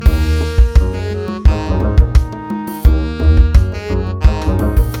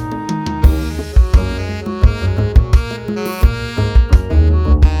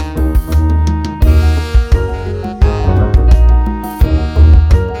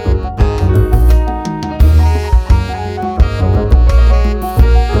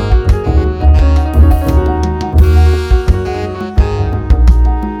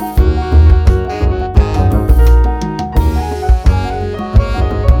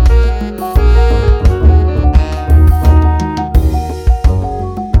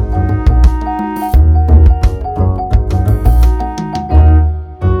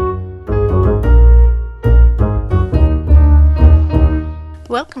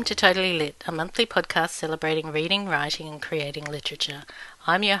Welcome to Totally Lit, a monthly podcast celebrating reading, writing and creating literature.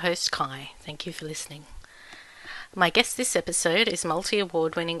 I'm your host, Kai. Thank you for listening. My guest this episode is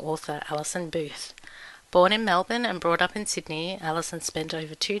multi-award-winning author Alison Booth. Born in Melbourne and brought up in Sydney, Alison spent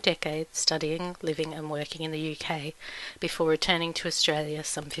over 2 decades studying, living and working in the UK before returning to Australia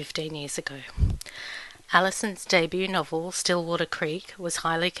some 15 years ago. Alison's debut novel, Stillwater Creek, was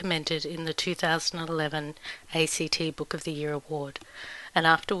highly commended in the 2011 ACT Book of the Year Award, and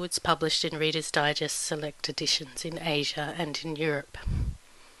afterwards published in Reader's Digest select editions in Asia and in Europe.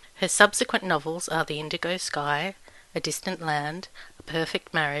 Her subsequent novels are The Indigo Sky, A Distant Land, A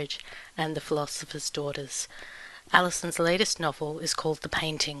Perfect Marriage, and The Philosopher's Daughters. Alison's latest novel is called The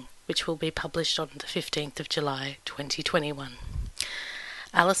Painting, which will be published on the 15th of July 2021.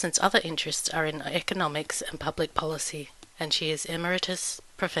 Alison's other interests are in economics and public policy, and she is Emeritus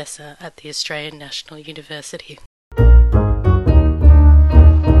Professor at the Australian National University.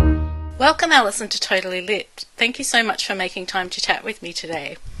 Welcome, Alison, to Totally Lit. Thank you so much for making time to chat with me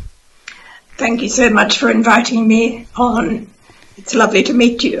today. Thank you so much for inviting me on. It's lovely to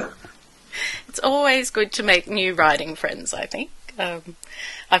meet you. It's always good to make new writing friends, I think.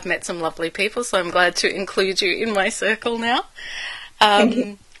 I've met some lovely people, so I'm glad to include you in my circle now. Thank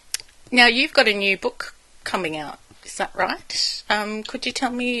you. Now, you've got a new book coming out, is that right? Could you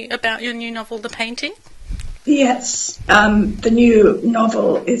tell me about your new novel, The Painting? Yes, the new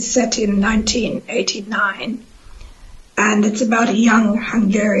novel is set in 1989, and it's about a young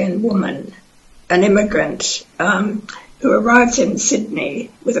Hungarian woman, an immigrant, who arrives in Sydney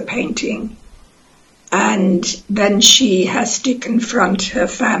with a painting, and then she has to confront her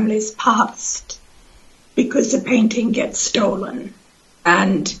family's past because the painting gets stolen.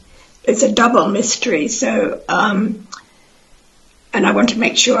 And it's a double mystery, so, and I want to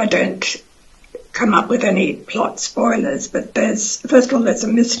make sure I don't come up with any plot spoilers, but first of all, there's a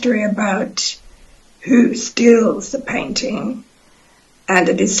mystery about who steals the painting, and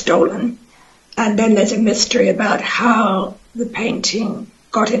it is stolen. And then there's a mystery about how the painting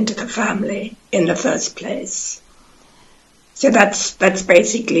got into the family in the first place. So that's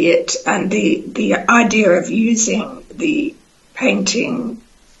basically it. And the idea of using the painting,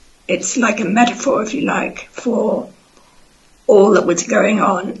 it's like a metaphor, if you like, for all that was going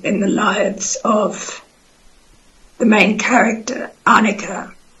on in the lives of the main character,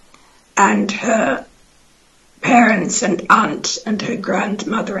 Annika, and her parents and aunt and her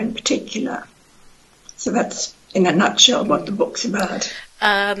grandmother in particular. So that's, in a nutshell, what the book's about.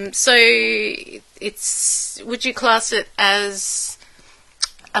 So would you class it as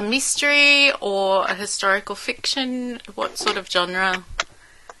a mystery or a historical fiction? What sort of genre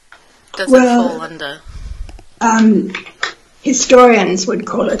does it fall under? Historians would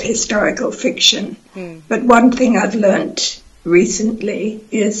call it historical fiction. But one thing I've learnt recently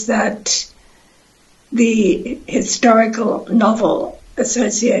is that the Historical Novel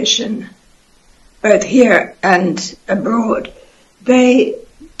Association, both here and abroad, they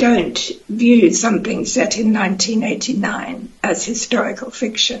don't view something set in 1989 as historical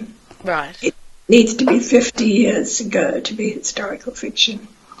fiction. Right. It needs to be 50 years ago to be historical fiction.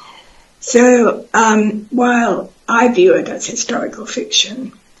 So while I view it as historical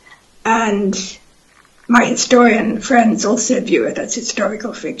fiction, and my historian friends also view it as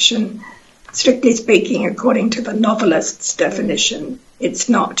historical fiction, strictly speaking, according to the novelist's definition, it's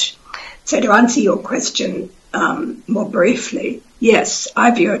not. So to answer your question more briefly, yes,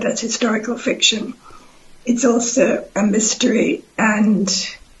 I view it as historical fiction. It's also a mystery and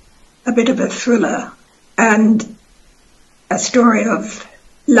a bit of a thriller and a story of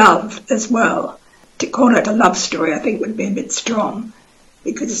love as well. To call it a love story, I think, would be a bit strong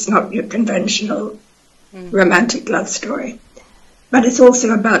because it's not your conventional romantic love story. But it's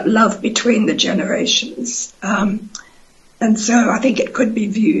also about love between the generations. And so I think it could be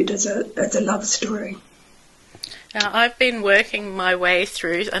viewed as a love story. Now, I've been working my way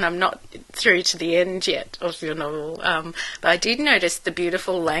through, and I'm not through to the end yet of your novel, but I did notice the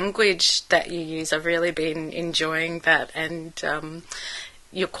beautiful language that you use. I've really been enjoying that, and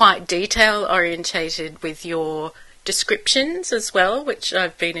you're quite detail-orientated with your descriptions as well, which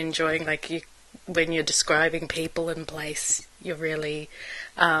I've been enjoying. Like when you're describing people and place, you're really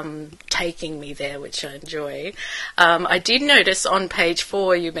taking me there, which I enjoy. I did notice on page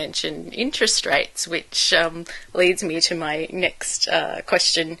 4 you mentioned interest rates, which leads me to my next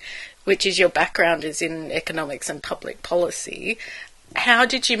question, which is your background is in economics and public policy. How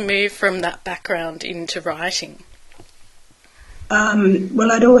did you move from that background into writing?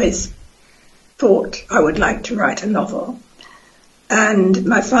 Well, I'd always thought I would like to write a novel, and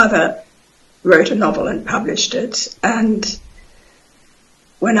my father wrote a novel and published it, and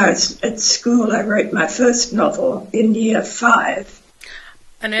when I was at school, I wrote my first novel in year 5.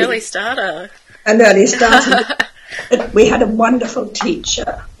 An early starter. An early starter. We had a wonderful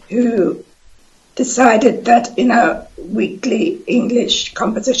teacher who decided that in our weekly English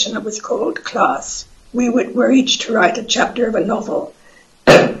composition, it was called class, we were each to write a chapter of a novel.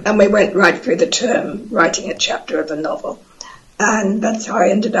 And we went right through the term writing a chapter of a novel. And that's how I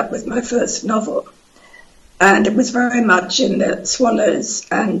ended up with my first novel. And it was very much in the Swallows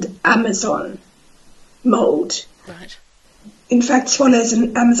and Amazon mould. Right. In fact, Swallows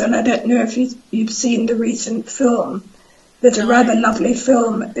and Amazon, I don't know if you've seen the recent film. There's a rather lovely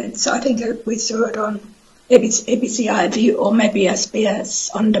film. I think we saw it on ABC iView or maybe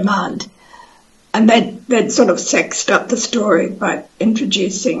SBS On Demand. And they'd sort of sexed up the story by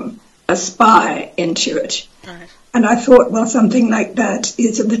introducing a spy into it. Right. And I thought, well, something like that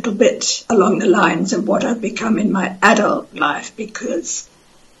is a little bit along the lines of what I've become in my adult life, because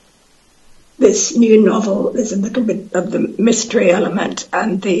this new novel is a little bit of the mystery element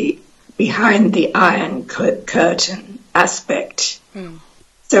and the behind the iron curtain aspect.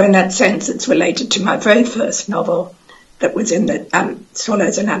 So in that sense, it's related to my very first novel that was in the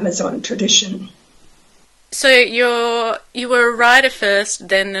Swallows and Amazon tradition. So you were a writer first,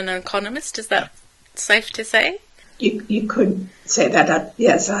 then an economist. Is that safe to say? You could say that.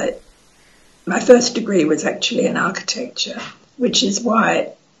 Yes, my first degree was actually in architecture, which is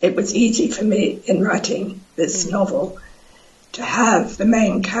why it was easy for me in writing this novel to have the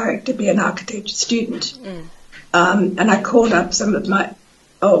main character be an architecture student. And I called up some of my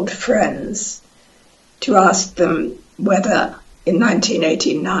old friends to ask them whether in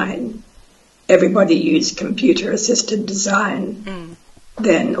 1989 everybody used computer-assisted design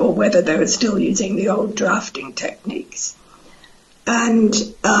then, or whether they were still using the old drafting techniques. And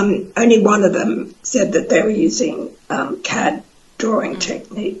only one of them said that they were using CAD drawing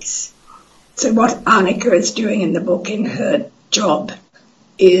techniques. So what Annika is doing in the book in her job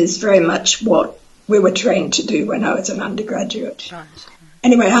is very much what we were trained to do when I was an undergraduate. Right.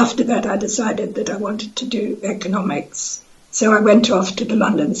 Anyway, after that, I decided that I wanted to do economics. So I went off to the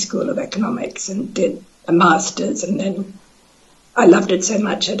London School of Economics and did a master's, and then I loved it so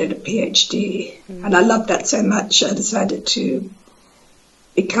much I did a PhD. And I loved that so much I decided to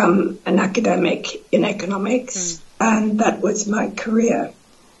become an academic in economics, and that was my career.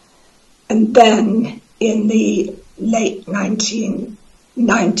 And then in the late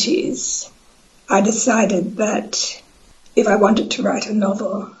 1990s, I decided that if I wanted to write a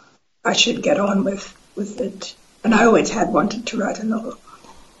novel, I should get on with it. And I always had wanted to write a novel.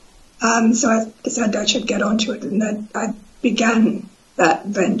 So I decided I should get onto it, and then I began that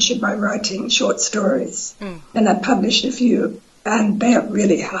venture by writing short stories. And I published a few, and they're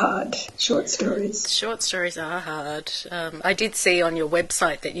really hard, short stories. Short stories are hard. I did see on your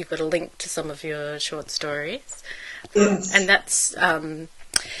website that you've got a link to some of your short stories. Yes. And that's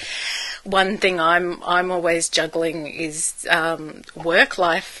one thing I'm always juggling is work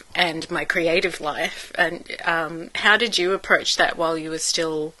life and my creative life. And how did you approach that while you were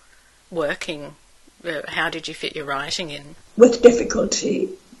still working? How did you fit your writing in? With difficulty,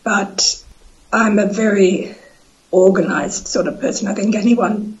 but I'm a very organised sort of person. I think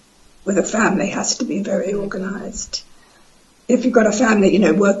anyone with a family has to be very organised. If you've got a family,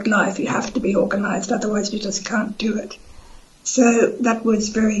 work life, you have to be organised, otherwise you just can't do it. So that was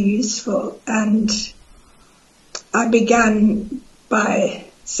very useful, and I began by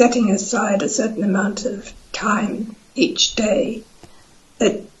setting aside a certain amount of time each day,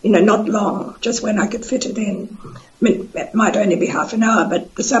 not long, just when I could fit it in. I mean, it might only be half an hour,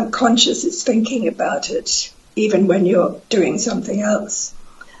 but the subconscious is thinking about it, even when you're doing something else,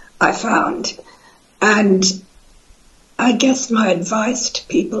 I found. And I guess my advice to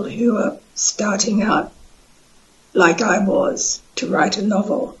people who are starting out, like I was, to write a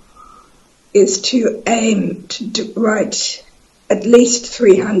novel, is to aim to write at least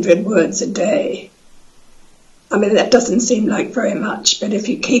 300 words a day. I mean, that doesn't seem like very much, but if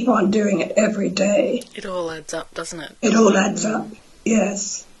you keep on doing it every day... It all adds up, doesn't it? It all adds up,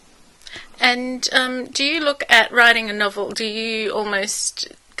 yes. And do you look at writing a novel, do you almost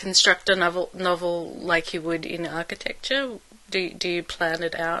construct a novel like you would in architecture? Do you plan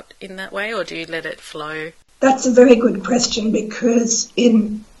it out in that way, or do you let it flow? That's a very good question, because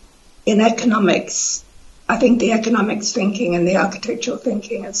in economics, I think the economics thinking and the architectural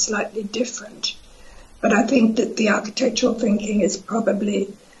thinking are slightly different. But I think that the architectural thinking is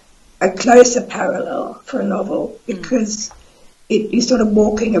probably a closer parallel for a novel, because you're sort of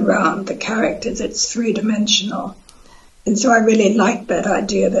walking around the characters. It's three-dimensional. And so I really like that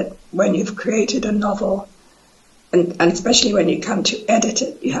idea that when you've created a novel, and especially when you come to edit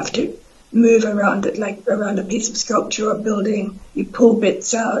it, you have to move around it like around a piece of sculpture or building. You pull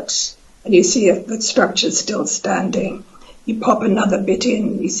bits out and you see if the structure's still standing. You pop another bit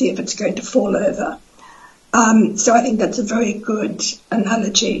in, you see if it's going to fall over. So I think that's a very good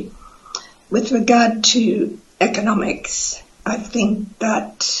analogy. With regard to economics, I think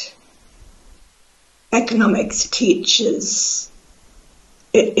that economics teaches,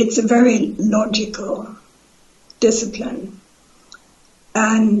 it's a very logical discipline.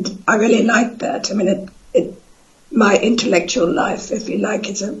 And I really like that. I mean, my intellectual life, if you like,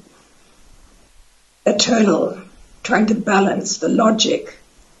 is a eternal trying to balance the logic,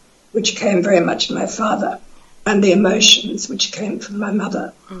 which came very much from my father, and the emotions, which came from my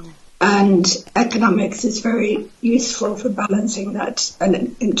mother. And economics is very useful for balancing that.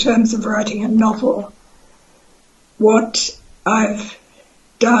 And in terms of writing a novel, what I've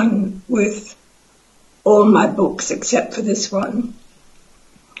done with all my books, except for this one,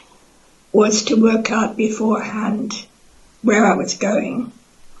 was to work out beforehand where I was going.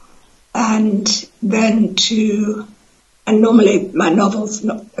 And then and normally my novels,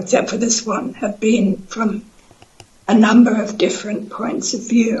 except for this one, have been from a number of different points of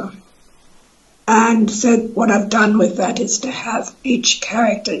view. And so what I've done with that is to have each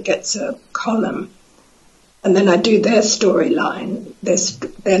character gets a column, and then I do their storyline,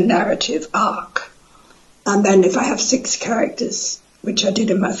 their narrative arc. And then if I have 6 characters, which I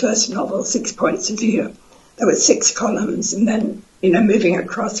did in my first novel, 6 points of view, there were 6 columns, and then, moving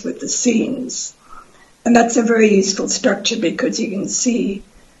across with the scenes. And that's a very useful structure because you can see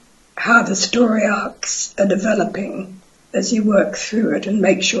how the story arcs are developing as you work through it and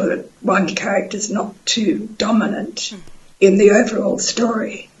make sure that one character is not too dominant in the overall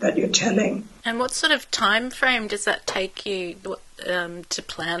story that you're telling. And what sort of time frame does that take you to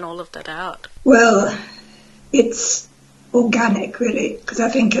plan all of that out? Well, it's organic, really, because I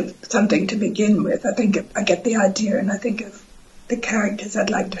think of something to begin with. I get the idea and I think of the characters I'd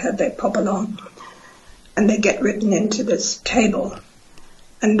like to have. They pop along and they get written into this table.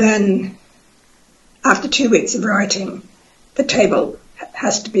 And then after 2 weeks of writing, the table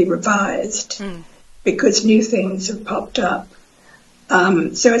has to be revised because new things have popped up.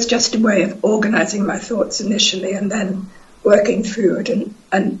 So it's just a way of organising my thoughts initially and then working through it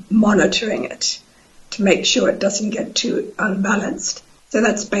and monitoring it to make sure it doesn't get too unbalanced. So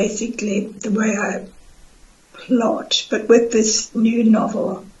that's basically the way I plot. But with this new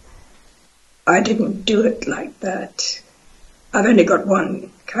novel, I didn't do it like that. I've only got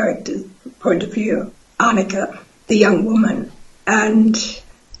one character's point of view, Annika, the young woman. And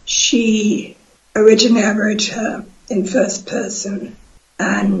originally I wrote her in first person,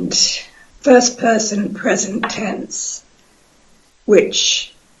 and first person present tense,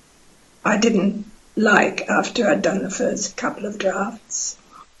 which I didn't like after I'd done the first couple of drafts.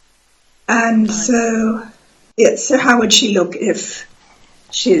 And so how would she look if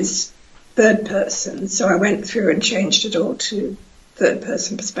she's third person? So I went through and changed it all to third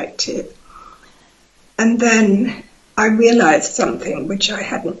person perspective. And then I realized something which I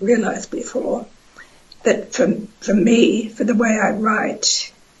hadn't realized before, that for me, for the way I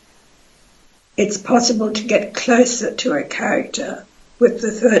write, it's possible to get closer to a character with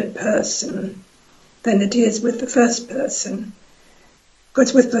the third person than it is with the first person.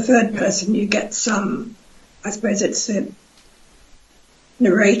 Because with the third person you get some, I suppose it's the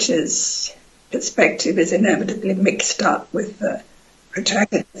narrator's perspective is inevitably mixed up with the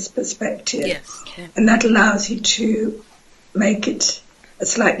protagonist's perspective. Yes. Yeah. And that allows you to make it a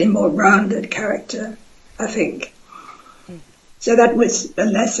slightly more rounded character, I think. So that was a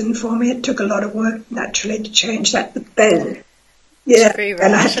lesson for me. It took a lot of work, naturally, to change that. But then,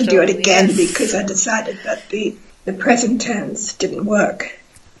 and I had to do it again because I decided that the present tense didn't work.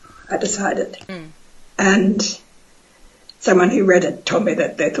 I decided. And someone who read it told me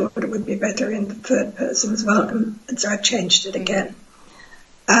that they thought it would be better in the third person as well. And so I changed it again.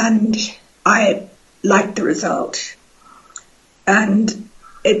 And I liked the result. And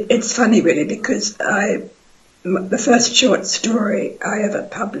it's funny, really, because the first short story I ever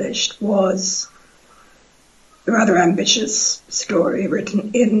published was a rather ambitious story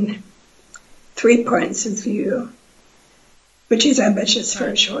written in 3 points of view, which is ambitious for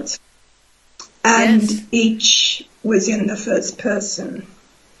a short story. And each was in the first person,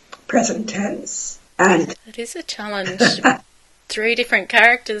 present tense. And it is a challenge. 3 different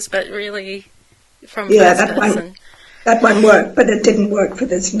characters, but really from first person. That one worked, but it didn't work for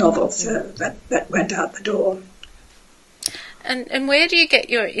this novel, so that went out the door. And where do you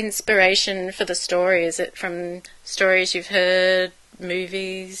get your inspiration for the story? Is it from stories you've heard,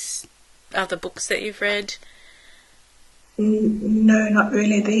 movies, other books that you've read? No, not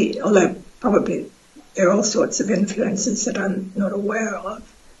really. Although probably there are all sorts of influences that I'm not aware of.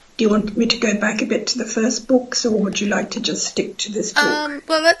 Do you want me to go back a bit to the first books, or would you like to just stick to this book?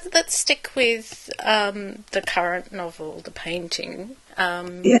 Well, let's stick with the current novel, The Painting,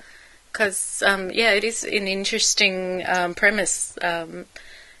 Yeah. because it is an interesting premise.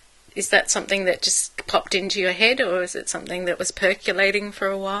 Is that something that just popped into your head, or is it something that was percolating for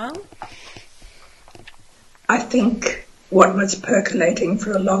a while? I think what was percolating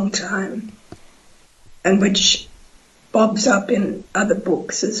for a long time, and which bobs up in other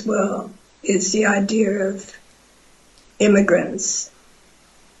books as well, is the idea of immigrants.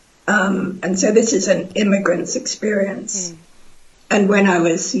 And so this is an immigrant's experience. And when I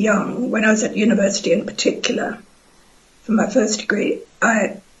was young, when I was at university in particular, for my first degree,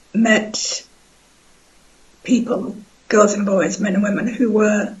 I met people, girls and boys, men and women, who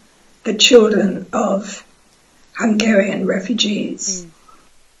were the children of Hungarian refugees.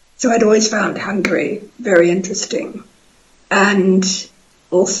 So I'd always found Hungary very interesting. And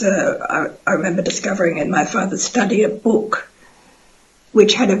also I remember discovering in my father's study a book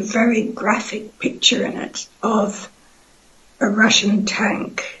which had a very graphic picture in it of a Russian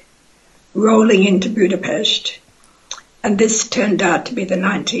tank rolling into Budapest. And this turned out to be the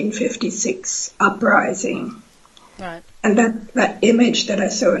 1956 uprising. Right. And that image that I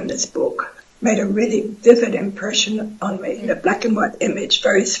saw in this book made a really vivid impression on me. A black and white image,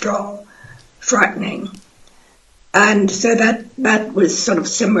 very strong, frightening. And so that was sort of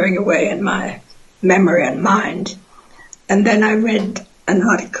simmering away in my memory and mind. And then I read an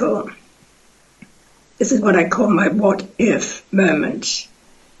article. This is what I call my what if moment.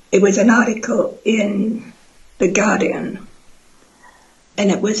 It was an article in The Guardian,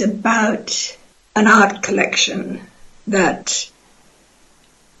 and it was about an art collection that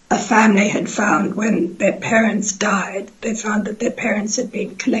a family had found when their parents died. They found that their parents had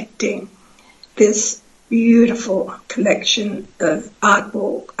been collecting this beautiful collection of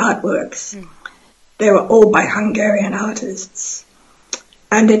artworks. They were all by Hungarian artists.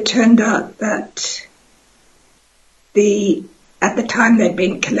 And it turned out that at the time they'd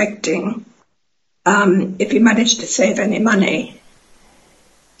been collecting, if you managed to save any money,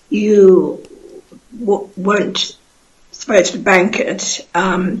 you weren't supposed to bank it.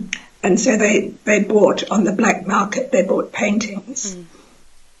 And so they bought on the black market, they bought paintings.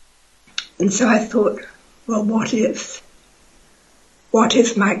 And so I thought, well, what if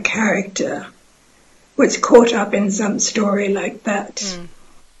my character was caught up in some story like that?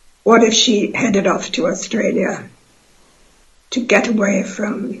 What if she headed off to Australia to get away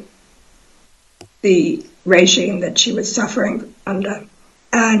from the regime that she was suffering under,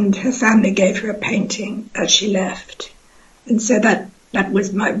 and her family gave her a painting as she left? And so that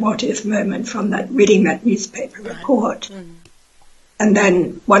was my what if moment from reading that newspaper report. And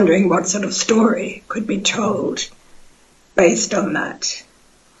then wondering what sort of story could be told based on that.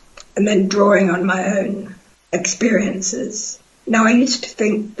 And then drawing on my own experiences. Now, I used to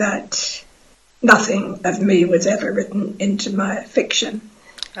think that nothing of me was ever written into my fiction.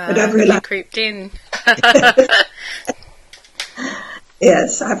 But I've realized... creeped in.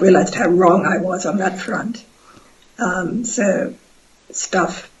 Yes, I've realized how wrong I was on that front. So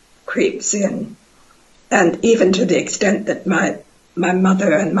stuff creeps in. And even to the extent that my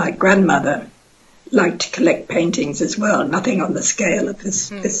mother and my grandmother liked to collect paintings as well. Nothing on the scale of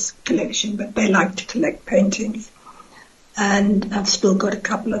this collection, but they liked to collect paintings. And I've still got a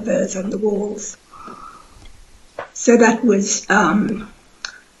couple of those on the walls. So that was,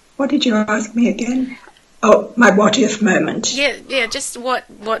 what did you ask me again? Oh, my what if moment. Yeah, just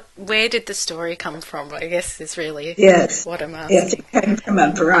where did the story come from, I guess is really what I'm asking. Yes, it came from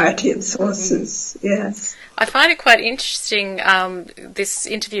a variety of sources, yes. I find it quite interesting. This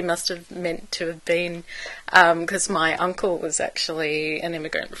interview must have meant to have been because my uncle was actually an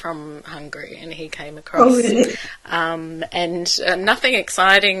immigrant from Hungary, and he came across. Oh, really? And nothing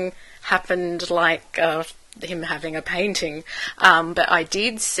exciting happened like him having a painting, but I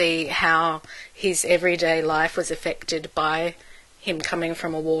did see how his everyday life was affected by him coming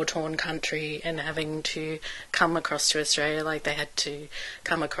from a war-torn country and having to come across to Australia. Like, they had to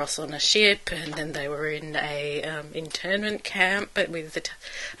come across on a ship, and then they were in a internment camp, but with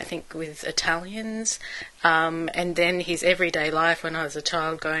Italians. And then his everyday life when I was a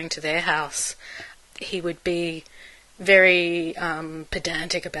child, going to their house, he would be very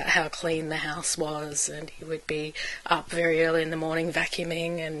pedantic about how clean the house was, and he would be up very early in the morning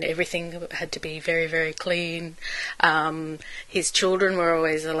vacuuming, and everything had to be very, very clean. His children were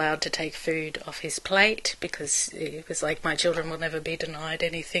always allowed to take food off his plate, because it was like, my children will never be denied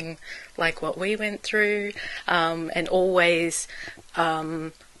anything like what we went through, and always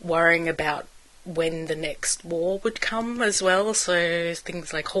worrying about when the next war would come as well, so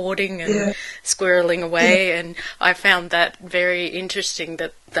things like hoarding and squirreling away, and I found that very interesting,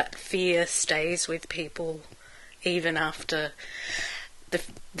 that that fear stays with people even after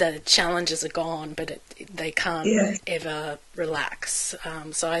the challenges are gone, but they can't ever relax.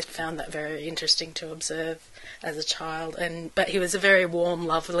 So I found that very interesting to observe as a child, but he was a very warm,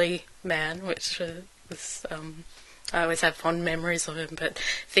 lovely man, which was I always have fond memories of him, but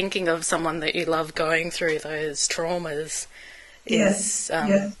thinking of someone that you love going through those traumas is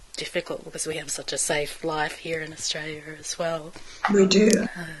difficult, because we have such a safe life here in Australia as well. We do,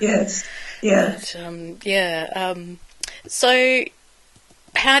 yes. So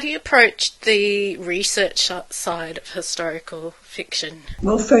how do you approach the research side of historical fiction?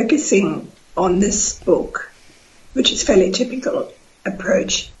 Well, focusing on this book, which is fairly typical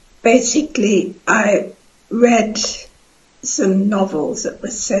approach, basically I read some novels that were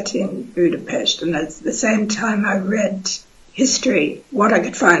set in Budapest, and at the same time I read history, what I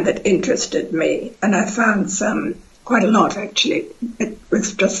could find that interested me, and I found quite a lot actually. It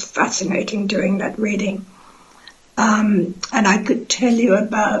was just fascinating doing that reading. And I could tell you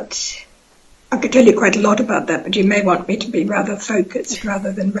quite a lot about that, but you may want me to be rather focused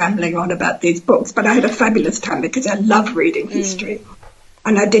rather than rambling on about these books. But I had a fabulous time because I love reading history.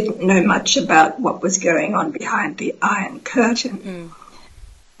 And I didn't know much about what was going on behind the Iron Curtain.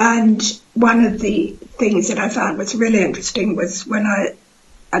 And one of the things that I found was really interesting was when I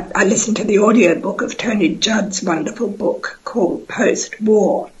listened to the audiobook of Tony Judd's wonderful book called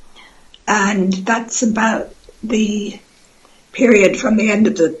Post-War. And that's about the period from the end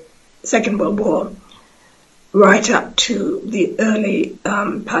of the Second World War right up to the early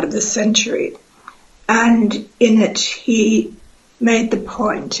part of the century. And in it, he made the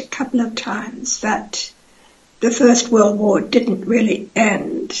point a couple of times that the First World War didn't really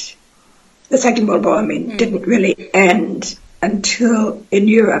end. The Second World War, didn't really end in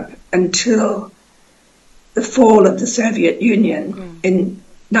Europe until the fall of the Soviet Union in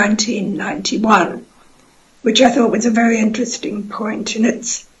 1991, which I thought was a very interesting point, and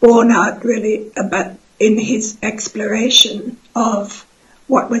it's borne out really about in his exploration of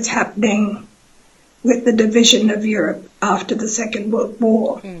what was happening with the division of Europe after the Second World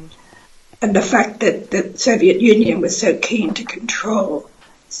War, and the fact that the Soviet Union was so keen to control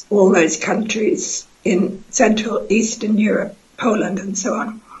all those countries in Central Eastern Europe, Poland and so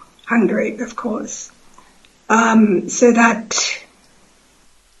on, Hungary, of course. So that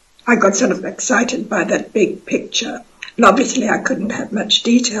I got sort of excited by that big picture. And obviously I couldn't have much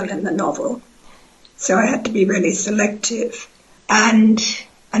detail in the novel, so I had to be really selective. And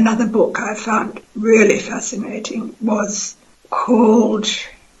another book I found really fascinating was called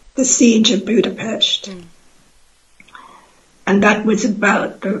The Siege of Budapest. And that was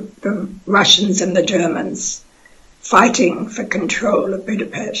about the Russians and the Germans fighting for control of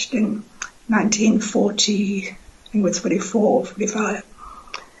Budapest in 1940, I think it was 44, 45.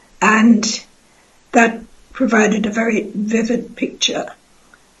 And that provided a very vivid picture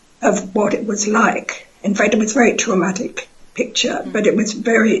of what it was like. In fact, it was a very traumatic picture, but it was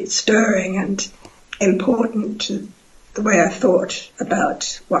very stirring and important to the way I thought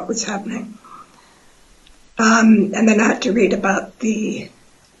about what was happening. And then I had to read about the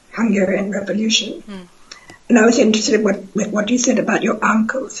Hungarian Revolution. And I was interested with what you said about your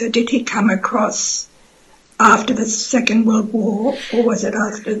uncle. So did he come across after the Second World War, or was it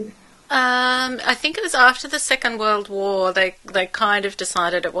after? I think it was after the Second World War. They kind of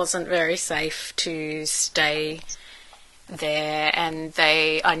decided it wasn't very safe to stay there, and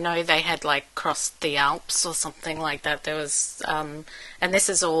I know they had like crossed the Alps or something like that. There was, and this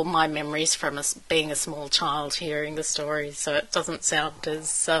is all my memories from being a small child hearing the stories, so it doesn't sound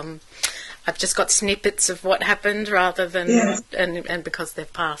as, I've just got snippets of what happened rather than, and because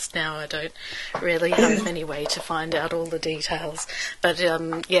they've passed now, I don't really have any way to find out all the details. But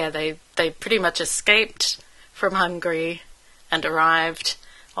they pretty much escaped from Hungary and arrived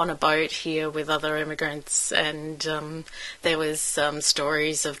on a boat here with other immigrants, and there was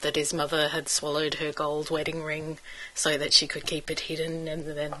stories of that his mother had swallowed her gold wedding ring so that she could keep it hidden, and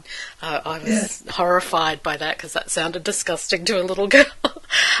then I was horrified by that because that sounded disgusting to a little girl.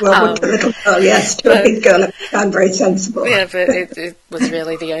 Well, to a little girl, yes. To a big girl, it sounds very sensible. Yeah, but it was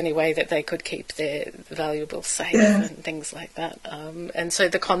really the only way that they could keep their valuables safe and things like that. And so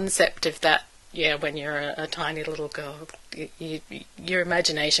the concept of that, when you're a tiny little girl, your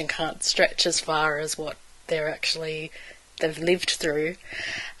imagination can't stretch as far as what they've lived through.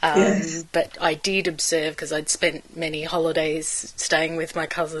 But I did observe, because I'd spent many holidays staying with my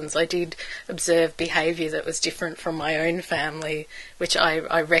cousins, I did observe behaviour that was different from my own family, which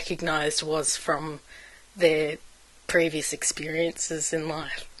I recognised was from their previous experiences in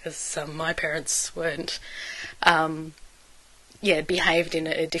life, because my parents weren't, behaved in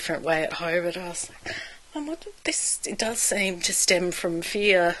a different way at home. And I was like, it does seem to stem from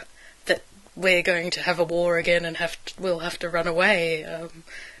fear that we're going to have a war again and we'll have to run away,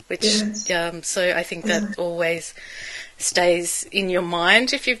 so I think that always stays in your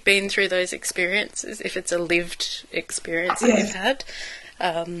mind if you've been through those experiences, if it's a lived experience that you've had.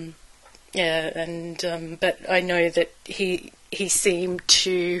 But I know that he seemed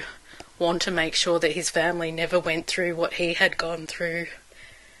to want to make sure that his family never went through what he had gone through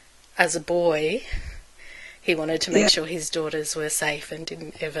as a boy. He wanted to make sure his daughters were safe and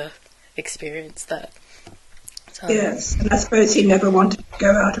didn't ever experience that. So, yes, and I suppose he never wanted to go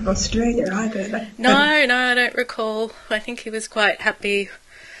out of Australia either. No, I don't recall. I think he was quite happy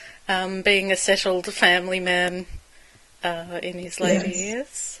being a settled family man in his later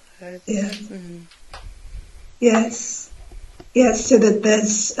years. So, Yes, so that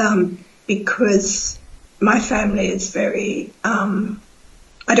there's, because my family is very,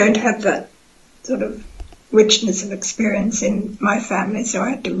 I don't have that sort of richness of experience in my family, so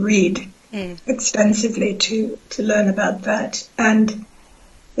I had to read extensively to learn about that. And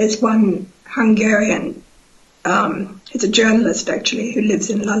there's one Hungarian, he's a journalist actually, who lives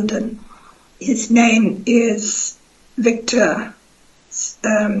in London. His name is Victor,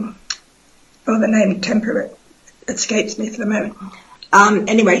 the name temporary escapes me for the moment.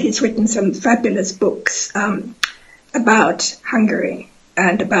 Anyway, he's written some fabulous books about Hungary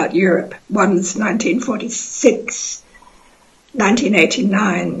and about Europe. One's 1946,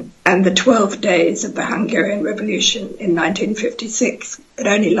 1989, and the 12 days of the Hungarian Revolution in 1956. It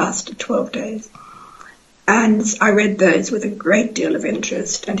only lasted 12 days. And I read those with a great deal of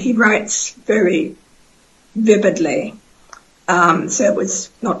interest, and he writes very vividly, so it was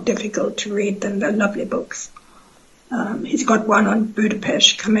not difficult to read them. They're lovely books. He's got one on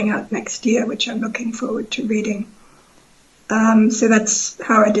Budapest coming out next year, which I'm looking forward to reading. So that's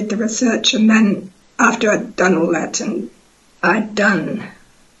how I did the research. And then after I'd done all that, and I'd done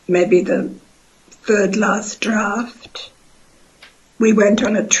maybe the third last draft, we went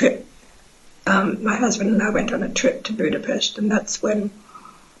on a trip. My husband and I went on a trip to Budapest, and that's when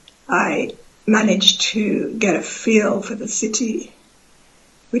I managed to get a feel for the city,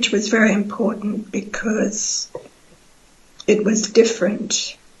 which was very important because it was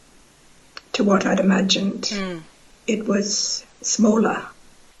different to what I'd imagined. It was smaller.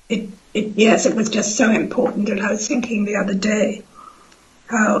 It was just so important. And I was thinking the other day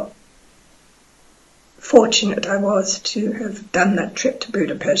how fortunate I was to have done that trip to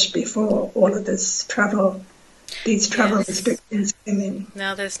Budapest before all of these travel restrictions came in.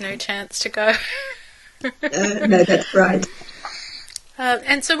 Now there's no chance to go. No, that's right.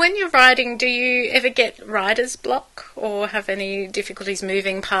 And so when you're writing, do you ever get writer's block or have any difficulties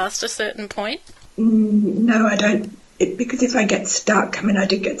moving past a certain point? No, I don't. Because if I get stuck, I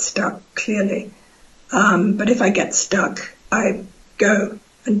did get stuck, clearly. But if I get stuck, I go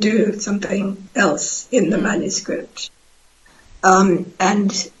and do something else in the manuscript.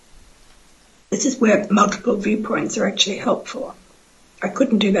 And this is where multiple viewpoints are actually helpful. I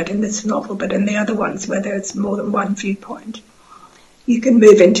couldn't do that in this novel, but in the other ones where there's more than one viewpoint, you can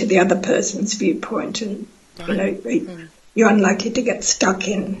move into the other person's viewpoint, and you're unlikely to get stuck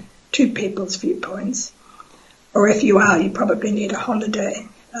in two people's viewpoints. Or if you are, you probably need a holiday.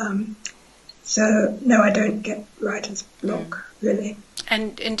 So no, I don't get writer's block, really.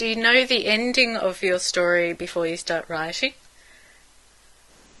 And do you know the ending of your story before you start writing?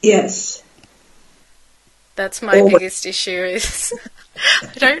 Yes. That's my biggest issue is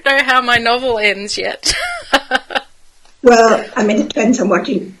I don't know how my novel ends yet. Well, it depends on what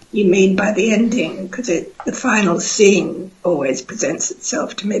you mean by the ending, because the final scene always presents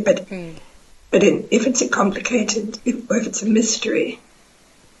itself to me. But if it's a complicated, if it's a mystery,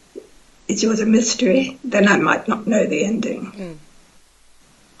 is yours a mystery? Then I might not know the ending.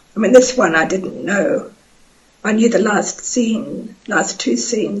 This one I didn't know. I knew the last two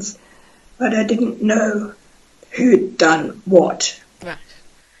scenes, but I didn't know who'd done what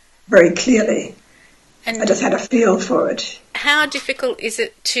very clearly. And I just had a feel for it. how difficult is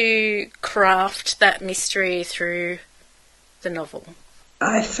it to craft that mystery through the novel?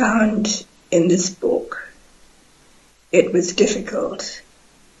 I found in this book it was difficult.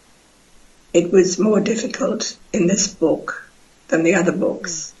 It was more difficult in this book than the other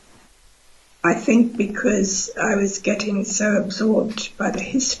books. I think because I was getting so absorbed by the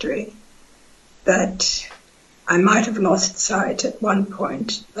history that I might have lost sight at one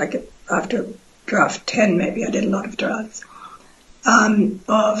point, like after draft 10 maybe, I did a lot of drafts,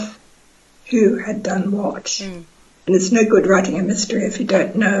 of who had done what. And it's no good writing a mystery if you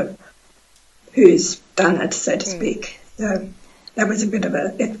don't know who's done it, so to speak. So that was a bit of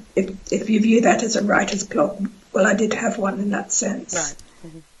a, if you view that as a writer's block, well, I did have one in that sense. Right.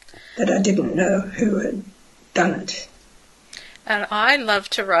 That I didn't know who had done it. And I love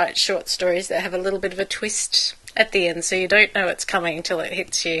to write short stories that have a little bit of a twist at the end, so you don't know it's coming until it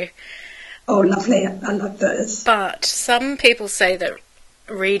hits you. Oh, lovely. I love those. But some people say that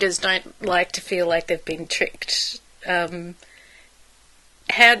readers don't like to feel like they've been tricked. How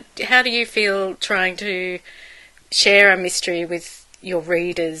do you feel trying to share a mystery with your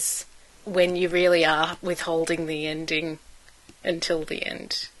readers when you really are withholding the ending until the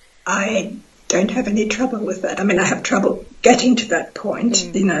end? I don't have any trouble with that. I mean, I have trouble getting to that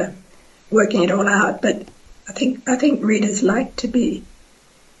point, working it all out. But I think readers like to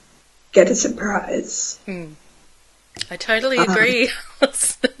get a surprise. I totally agree.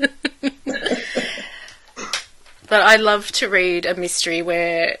 But I love to read a mystery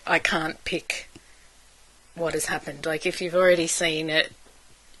where I can't pick what has happened. Like, if you've already seen it,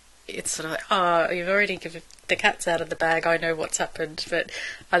 it's sort of like, oh, you've already given the cat's out of the bag, I know what's happened. But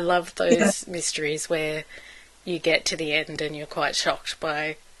I love those mysteries where you get to the end and you're quite shocked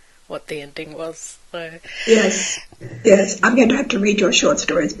by what the ending was. So. Yes. I'm going to have to read your short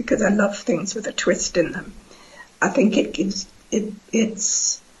stories because I love things with a twist in them. I think it gives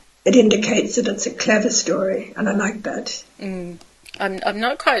it indicates that it's a clever story, and I like that. I'm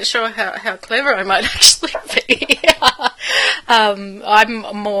not quite sure how clever I might actually be. I'm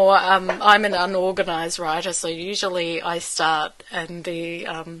an unorganised writer, so usually I start and the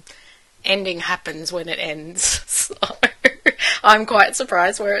ending happens when it ends. So I'm quite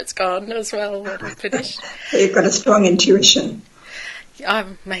surprised where it's gone as well when I finish. You've got a strong intuition.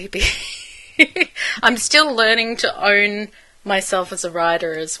 Maybe. I'm still learning to own myself as a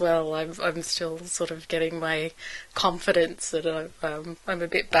writer as well. I'm still sort of getting my confidence that I'm a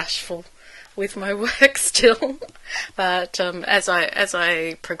bit bashful with my work still. But as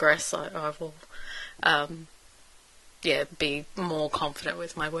I progress, I will be more confident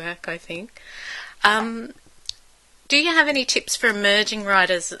with my work, I think. Do you have any tips for emerging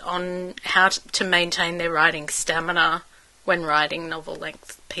writers on how to maintain their writing stamina when writing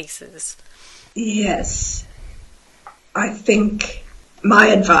novel-length pieces? Yes. I think my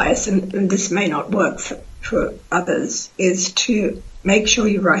advice, and this may not work for others, is to make sure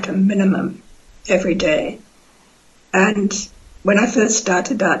you write a minimum every day. And when I first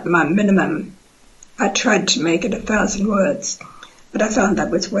started out, my minimum, I tried to make it 1,000 words, but I found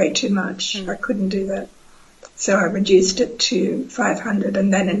that was way too much. I couldn't do that. So I reduced it to 500,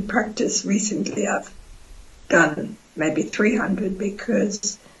 and then in practice recently I've done maybe 300,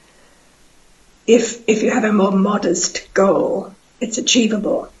 because if you have a more modest goal, it's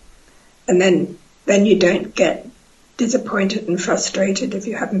achievable. And then you don't get disappointed and frustrated if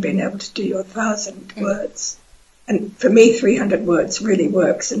you haven't been able to do your 1,000 words. And for me, 300 words really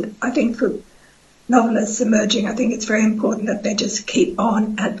works. And I think for novelists emerging, I think it's very important that they just keep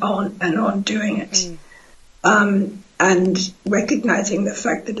on and on and on doing it. And recognizing the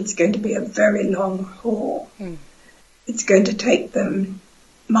fact that it's going to be a very long haul. It's going to take them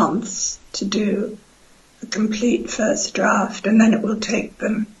months to do a complete first draft, and then it will take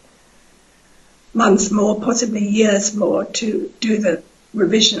them months more, possibly years more, to do the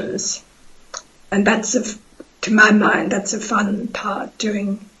revisions. And that's to my mind, that's a fun part,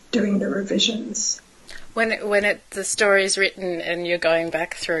 doing the revisions. When the story is written and you're going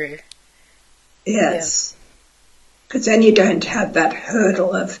back through. Yes. Because then you don't have that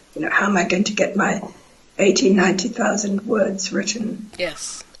hurdle of, how am I going to get my 80,000, 90,000 words written?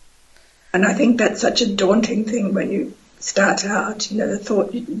 Yes. And I think that's such a daunting thing when you start out, the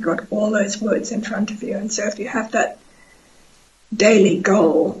thought you've got all those words in front of you. And so if you have that daily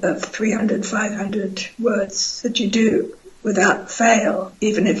goal of 300, 500 words that you do without fail,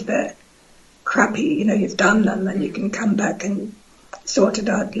 even if they're crappy, you've done them and you can come back and sort it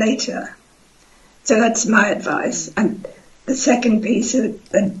out later. So that's my advice. And the second piece of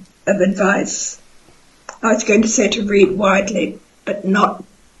advice, I was going to say to read widely, but not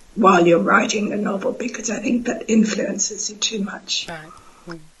while you're writing a novel, because I think that influences you too much. Right.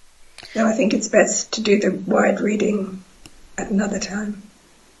 Mm. So I think it's best to do the wide reading at another time.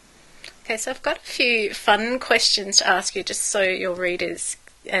 Okay, so I've got a few fun questions to ask you just so your readers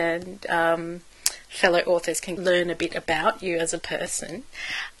and fellow authors can learn a bit about you as a person.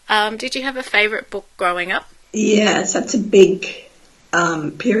 Did you have a favourite book growing up? Yes, that's a big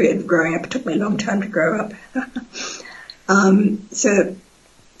period of growing up. It took me a long time to grow up. So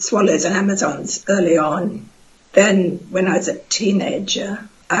Swallows and Amazons early on. Then when I was a teenager,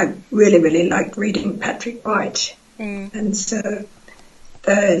 I really, really liked reading Patrick White. Mm. And so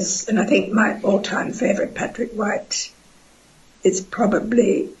and I think my all-time favourite Patrick White is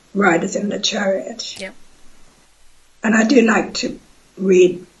probably Riders in the Chariot. Yep. And I do like to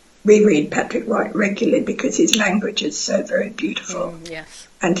reread Patrick White regularly because his language is so very beautiful. Yes.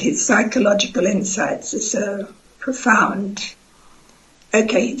 And his psychological insights are so profound.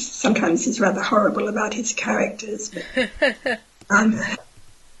 Okay, sometimes he's rather horrible about his characters, but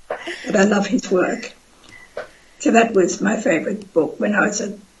I love his work. So that was my favourite book when I was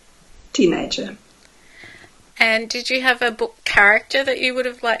a teenager. And did you have a book character that you would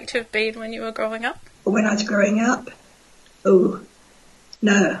have liked to have been when you were growing up? When I was growing up? Oh,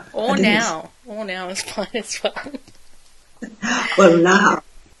 no. Or now. Or now is fine as well. Well,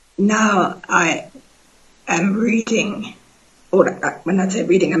 now I am reading, or when I say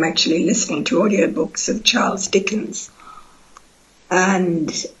reading, I'm actually listening to audiobooks of Charles Dickens.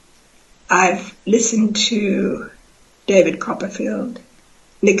 And I've listened to David Copperfield,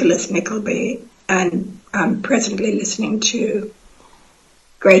 Nicholas Nickleby, and I'm presently listening to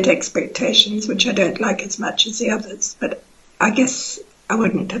Great Expectations, which I don't like as much as the others, but I guess I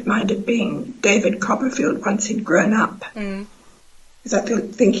wouldn't have minded being David Copperfield once he'd grown up, because I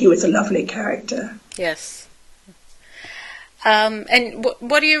think he was a lovely character. Yes. And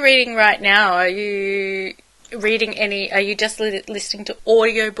what are you reading right now? Are you reading any? Are you just listening to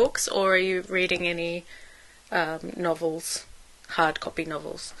audiobooks, or are you reading any novels, hard copy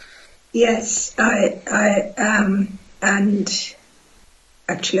novels? Yes, I am, and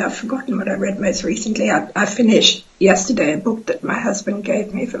actually I've forgotten what I read most recently. I finished yesterday a book that my husband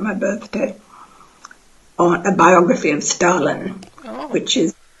gave me for my birthday on a biography of Stalin, which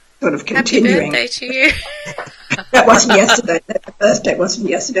is sort of continuing. Happy birthday to you. That wasn't yesterday. The birthday wasn't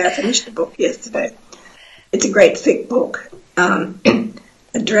yesterday. I finished the book yesterday. It's a great thick book. A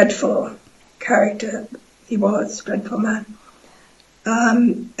dreadful character. He was a dreadful man.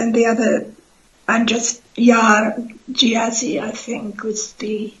 And the other, Yar Giazi, I think, was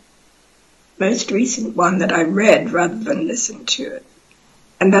the most recent one that I read rather than listened to it.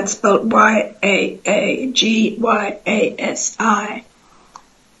 And that's spelled Yaagyiasi.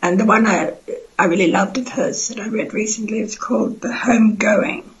 And the one I really loved of hers that I read recently was called The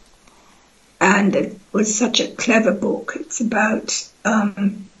Homegoing. And it was such a clever book. It's about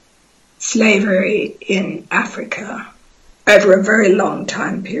slavery in Africa over a very long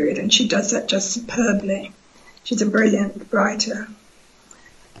time period, and she does that just superbly. She's a brilliant writer,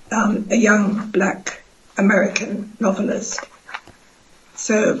 a young black American novelist.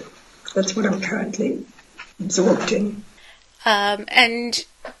 So that's what I'm currently absorbed in. And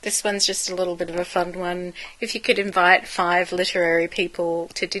this one's just a little bit of a fun one. If you could invite 5 literary people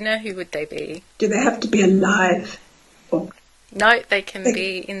to dinner, who would they be? Do they have to be alive? No, they can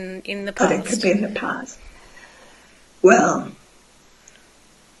be in the past. They could be in the past. Well,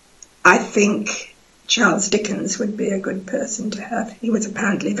 I think Charles Dickens would be a good person to have. He was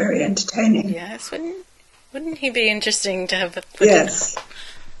apparently very entertaining. Yes, wouldn't he be interesting to have for Yes. dinner?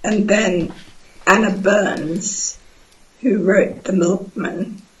 And then Anna Burns, who wrote The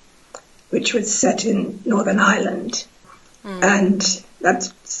Milkman, which was set in Northern Ireland. And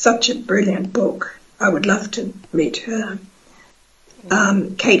that's such a brilliant book. I would love to meet her.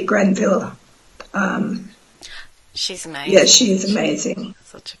 Kate Grenville. She's amazing. Yes, she is amazing.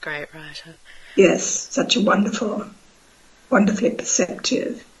 Such a great writer. Yes, such a wonderfully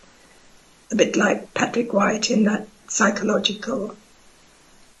perceptive. A bit like Patrick White in that psychological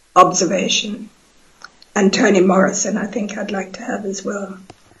observation. And Toni Morrison, I think I'd like to have as well.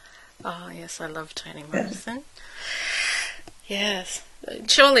 Oh, yes, I love Toni Morrison. Yes.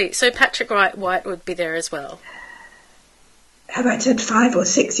 Surely, so Patrick White would be there as well. Have I said 5 or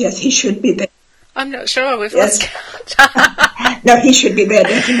 6? Yes, he should be there. I'm not sure. We've lost count. No, he should be there,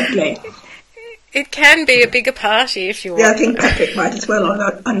 definitely. It can be a bigger party if you want. Yeah, I think Patrick might as well,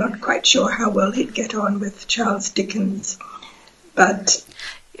 although I'm not quite sure how well he'd get on with Charles Dickens. But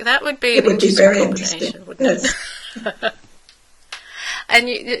that would be it would be very interesting, wouldn't it?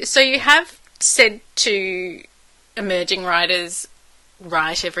 And so you have said to emerging writers,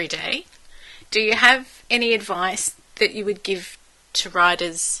 write every day. Do you have any advice that you would give to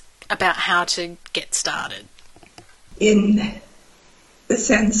writers about how to get started? In the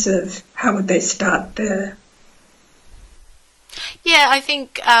sense of how would they start there? Yeah, I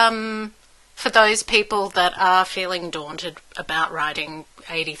think for those people that are feeling daunted about writing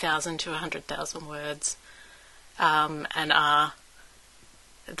 80,000 to 100,000 words and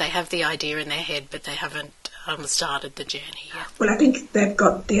they have the idea in their head but they haven't started the journey yet. Well, I think they've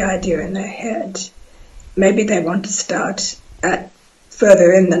got the idea in their head. Maybe they want to start at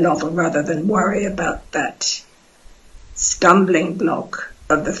further in the novel rather than worry about that stumbling block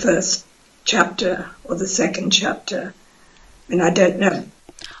of the first chapter or the second chapter. I mean, I don't know.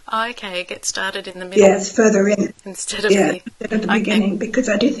 Okay, get started in the middle. Yes, further in. Instead of instead of the beginning, because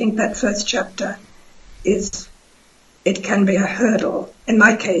I do think that first chapter it can be a hurdle. In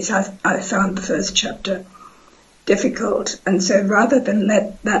my case, I found the first chapter difficult, and so rather than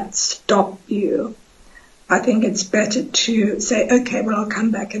let that stop you, I think it's better to say, okay, well, I'll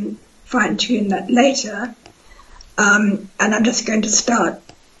come back and fine-tune that later, and I'm just going to start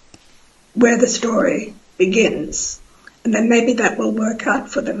where the story begins, and then maybe that will work out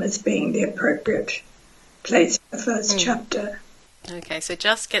for them as being the appropriate place for the first chapter. Okay, so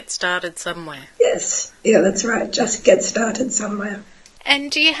just get started somewhere. Yes, yeah, that's right, just get started somewhere.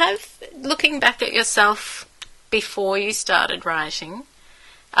 And do you have, looking back at yourself before you started writing,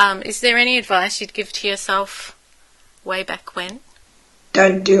 is there any advice you'd give to yourself way back when?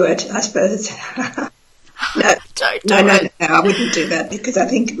 Don't do it, I suppose. No, Don't do no, it. I wouldn't do that, because I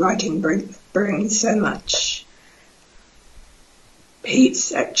think writing brings so much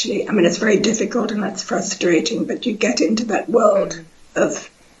peace, actually. I mean, it's very difficult and that's frustrating, but you get into that world of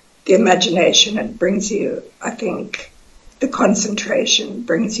the imagination. It brings you, I think, the concentration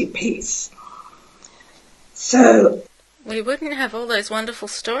brings you peace. So We wouldn't have all those wonderful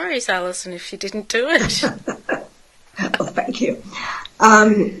stories, Alison, if you didn't do it. well, thank you.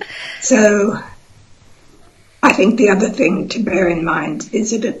 So I think the other thing to bear in mind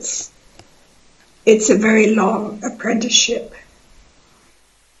is that it's a very long apprenticeship,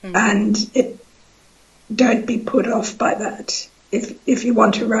 and don't be put off by that. If you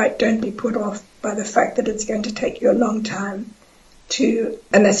want to write, don't be put off by the fact that it's going to take you a long time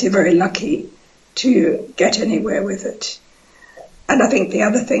unless you're very lucky, to get anywhere with it. And I think the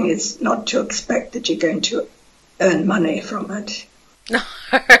other thing is not to expect that you're going to earn money from it. No.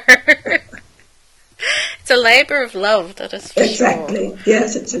 It's a labour of love, that is for Exactly. sure.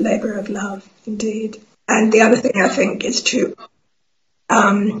 Yes, it's a labour of love, indeed. And the other thing I think is to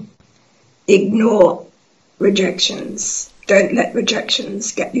ignore rejections. Don't let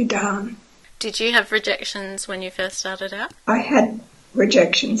rejections get you down. Did you have rejections when you first started out? I had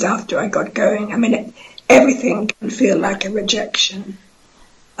rejections after I got going. I mean, everything can feel like a rejection.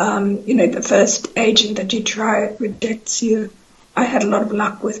 The first agent that you try rejects you. I had a lot of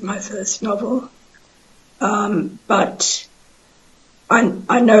luck with my first novel, but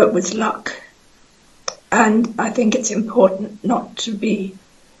I know it was luck. And I think it's important not to be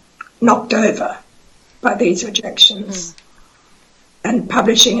knocked over by these rejections. And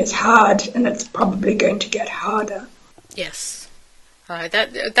publishing is hard, and it's probably going to get harder. Yes.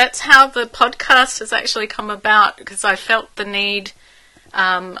 That's how the podcast has actually come about, because I felt the need.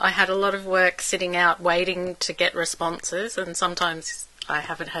 I had a lot of work sitting out waiting to get responses, and sometimes I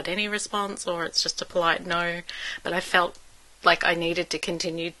haven't had any response or it's just a polite no, but I felt like I needed to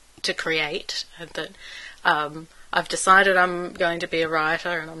continue to create, and that I've decided I'm going to be a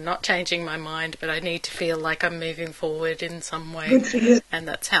writer and I'm not changing my mind, but I need to feel like I'm moving forward in some way. Good for you. And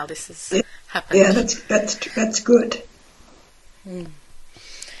that's how this has happened. Yeah, that's good.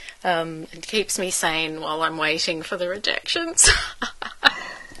 It keeps me sane while I'm waiting for the rejections.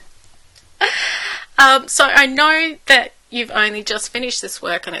 So I know that you've only just finished this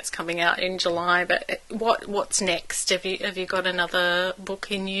work and it's coming out in July, but what's next? Have you got another book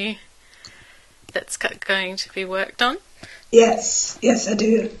in you that's going to be worked on? Yes, I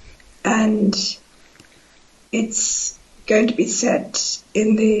do. And it's going to be set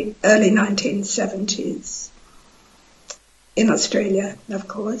in the early 1970s in Australia, of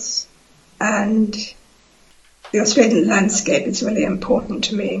course. And the Australian landscape is really important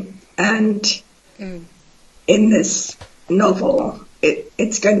to me. And in this novel,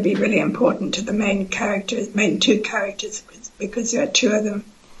 it's going to be really important to the main two characters, because there are two of them.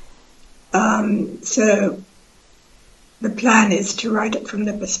 So the plan is to write it from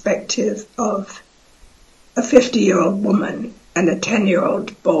the perspective of a 50-year-old woman and a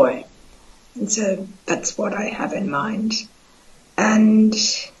 10-year-old boy. And so that's what I have in mind. And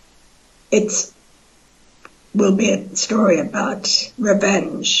it's will be a story about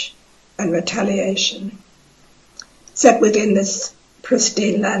revenge and retaliation, set within this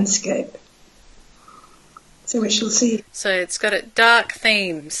pristine landscape. So we shall see. So it's got dark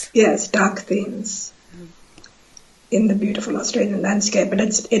themes. Yes, dark themes in the beautiful Australian landscape, but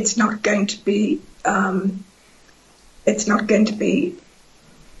it's not going to be an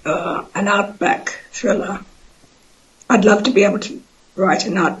outback thriller. I'd love to be able to write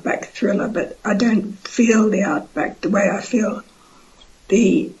an outback thriller, but I don't feel the outback the way I feel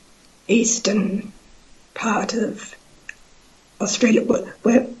the eastern part of Australia.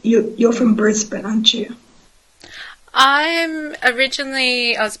 Where you're from Brisbane, aren't you? I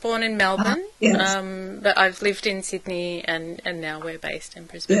was born in Melbourne, yes. But I've lived in Sydney and now we're based in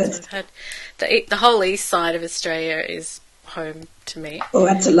Brisbane. Yes. So I've had the whole east side of Australia is home to me. Well,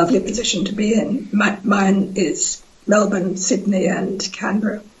 that's a lovely position to be in. Mine is Melbourne, Sydney and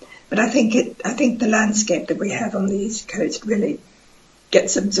Canberra. But I think the landscape that we have on the East Coast really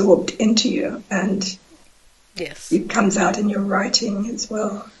gets absorbed into you, and yes, it comes out in your writing as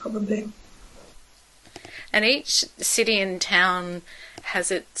well, probably. And each city and town has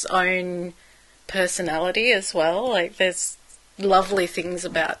its own personality as well. Like, there's lovely things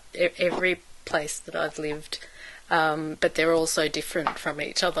about every place that I've lived, but they're also different from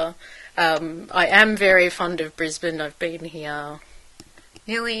each other. I am very fond of Brisbane. I've been here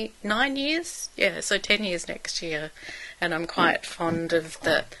nearly 9 years. Yeah, so 10 years next year. And I'm quite fond of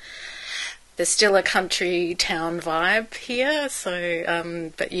there's still a country town vibe here,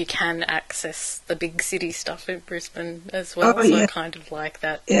 so but you can access the big city stuff in Brisbane as well. Oh, yeah. So I kind of like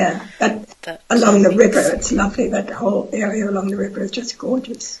that. Yeah, that along the river, it's lovely. That whole area along the river is just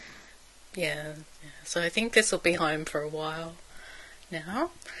gorgeous. Yeah. So I think this will be home for a while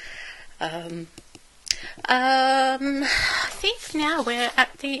now. I think now we're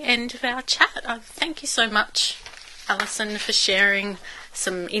at the end of our chat. Thank you so much, Alison, for sharing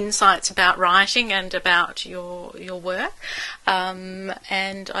some insights about writing and about your work.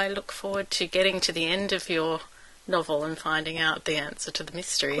 And I look forward to getting to the end of your novel and finding out the answer to the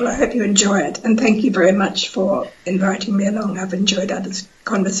mystery. Well, I hope you enjoy it, and thank you very much for inviting me along. I've enjoyed our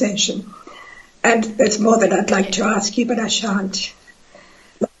conversation. And there's more that I'd like to ask you, but I shan't.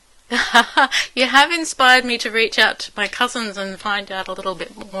 You have inspired me to reach out to my cousins and find out a little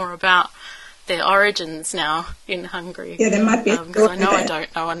bit more about their origins now in Hungary. Yeah, there might be because I know I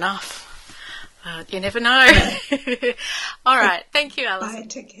don't know enough. You never know. All right. Thank you, Alison. Bye.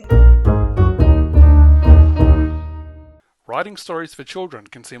 Take care. Writing stories for children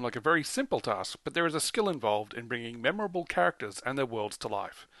can seem like a very simple task, but there is a skill involved in bringing memorable characters and their worlds to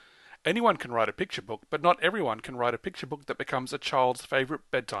life. Anyone can write a picture book, but not everyone can write a picture book that becomes a child's favourite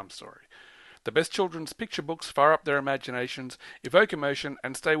bedtime story. The best children's picture books fire up their imaginations, evoke emotion,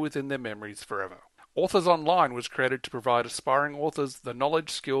 and stay within their memories forever. Authors Online was created to provide aspiring authors the knowledge,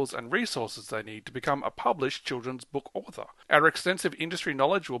 skills, and resources they need to become a published children's book author. Our extensive industry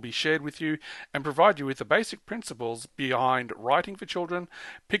knowledge will be shared with you and provide you with the basic principles behind writing for children,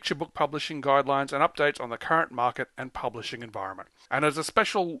 picture book publishing guidelines, and updates on the current market and publishing environment. And as a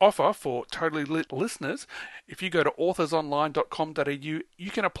special offer for Totally Lit listeners, if you go to authorsonline.com.au,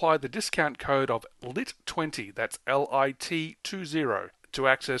 you can apply the discount code of LIT20, that's LIT20, to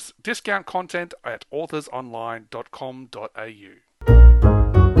access discount content at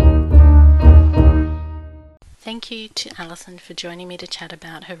authorsonline.com.au. Thank you to Alison for joining me to chat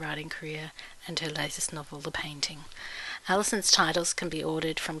about her writing career and her latest novel, The Painting. Alison's titles can be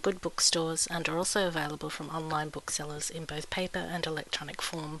ordered from good bookstores and are also available from online booksellers in both paper and electronic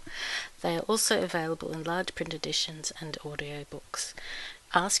form. They are also available in large print editions and audio books.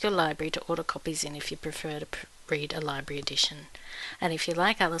 Ask your library to order copies in if you prefer to read a library edition. And if you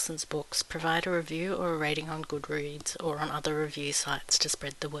like Alison's books, provide a review or a rating on Goodreads or on other review sites to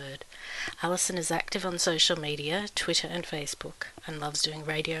spread the word. Alison is active on social media, Twitter and Facebook, and loves doing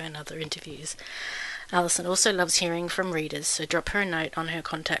radio and other interviews. Alison also loves hearing from readers, so drop her a note on her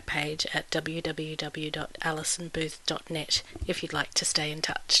contact page at www.alisonbooth.net if you'd like to stay in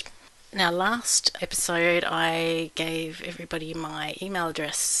touch. Now, last episode I gave everybody my email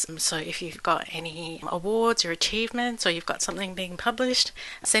address, so if you've got any awards or achievements or you've got something being published,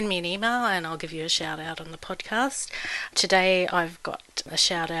 send me an email and I'll give you a shout out on the podcast. Today I've got a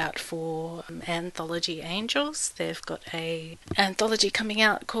shout out for Anthology Angels. They've got a anthology coming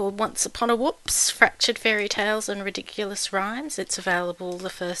out called Once Upon a Whoops, Fractured Fairy Tales and Ridiculous Rhymes. It's available the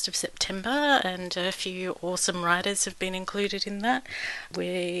 1st of September and a few awesome writers have been included in that.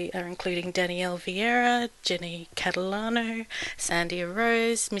 We are including Danielle Vieira, Jenny Catalano, Sandy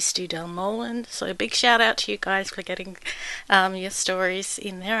Rose, Misty Delmolan. So a big shout out to you guys for getting your stories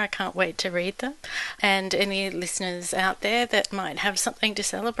in there. I can't wait to read them. And any listeners out there that might have something to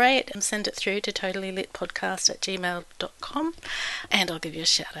celebrate, send it through to totallylitpodcast@gmail.com and I'll give you a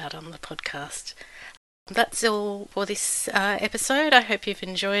shout out on the podcast. That's all for this episode. I hope you've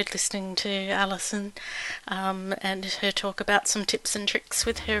enjoyed listening to Alison and her talk about some tips and tricks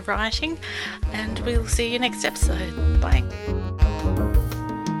with her writing. And we'll see you next episode. Bye.